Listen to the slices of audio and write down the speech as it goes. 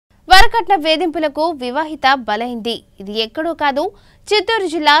వరకట్న వేధింపులకు వివాహిత బలైంది. ఇది ఎక్కడో కాదు, చిత్తూరు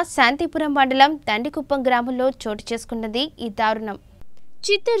జిల్లా శాంతిపురం మండలం తండికుప్పం గ్రామంలో చోటు చేసుకున్నది ఈ దారుణం.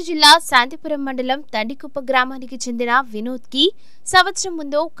 చిత్తూరు జిల్లా శాంతిపురం మండలం తండికుప్ప గ్రామానికి చెందిన వినోద్కి సంవత్సరం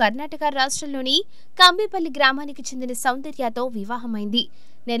ముందు కర్ణాటక రాష్ట్రంలోని కంబిపల్లి గ్రామానికి చెందిన సౌందర్యతో వివాహమైంది.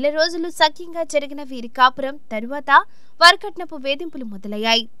 నెల రోజులు సఖ్యంగా జరిగిన వీరి కాపురం తరువాత వరకట్నపు వేధింపులు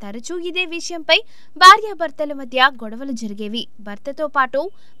మొదలయ్యాయి. తరచూ ఇదే విషయంపై భార్యాభర్తల మధ్య గొడవలు జరిగేవి. భర్తతో పాటు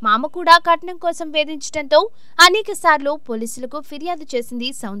మామ కూడా కట్నం కోసం వేధించడంతో అనేక సార్లు పోలీసులకు ఫిర్యాదు చేసింది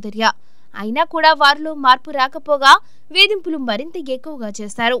సౌందర్య. అయినా కూడా వారిలో మార్పు రాకపోగా వేధింపులు మరింత ఎక్కువగా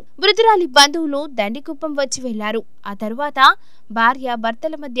చేశారు. మృతురాలి బంధువులు దండికుప్పం వచ్చి వెళ్లారు. ఆ తరువాత భార్య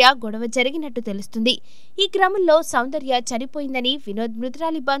భర్తల మధ్య గొడవ జరిగినట్టు తెలుస్తుంది. ఈ క్రమంలో సౌందర్య చనిపోయిందని వినోద్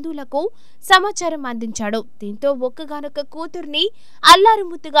మృతురాలి బంధువులకు సమాచారం అందించాడు. దీంతో ఒక్కగానొక్క కూతుర్ని అల్లారు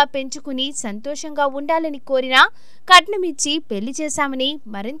ముద్దుగా పెంచుకుని సంతోషంగా ఉండాలని కోరినా కట్నం ఇచ్చి పెళ్లి చేశామని,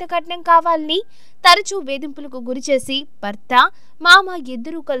 మరింత కట్నం కావాలని తరచూ వేధింపులకు గురిచేసి భర్త మామ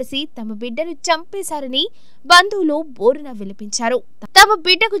ఇద్దరూ కలిసి తమ బిడ్డను చంపేశారని బంధువులు బోరున విలపించారు. తమ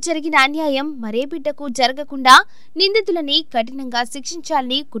బిడ్డకు జరిగిన అన్యాయం మరే బిడ్డకు జరగకుండా నిందితులని కఠినంగా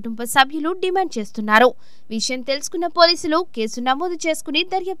శిక్షించాలని కుటుంబ సభ్యులు డిమాండ్ చేస్తున్నారు. విషయం తెలుసుకున్న పోలీసులు కేసు నమోదు చేసుకుని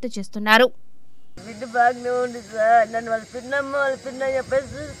దర్యాప్తు చేస్తున్నారు. బిడ్డ బాగానే ఉంది సార్. నన్ను వాళ్ళ పిన్న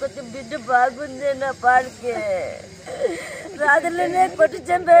చెప్పేసి కొంచెం బిడ్డ బాగుంది. నా పాడికి రాత్రిలోనే కొట్టి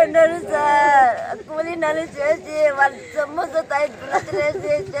చంపేన్నారు సార్. కూలీ నన్ను చేసి వాళ్ళ సమోసా 5 లక్షలు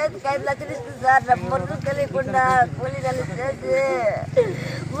వేసి చేతికి 5 లక్షలు ఇస్తుంది సార్. నా మొత్తం తెలియకుండా కూలీ నన్ను చేసి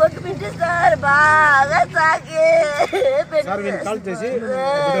ఒక బిడ్డ సార్ బాగా సాకి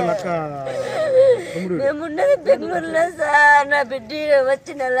మేమున్నది బెంగళూరులో సార్. నా బిడ్డ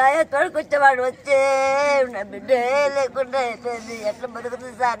వచ్చి నెల తోడుకొచ్చేవాడు వచ్చి నా బిడ్డ లేకుండా అయిపోయింది. ఎట్లా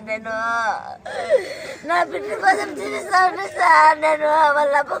బతుకుతుంది సార్ నేను? నా బిడ్డ కోసం చూపిస్తాను సార్. నేను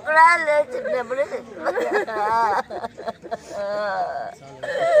వాళ్ళ అమ్మ కూడా చిన్నప్పుడు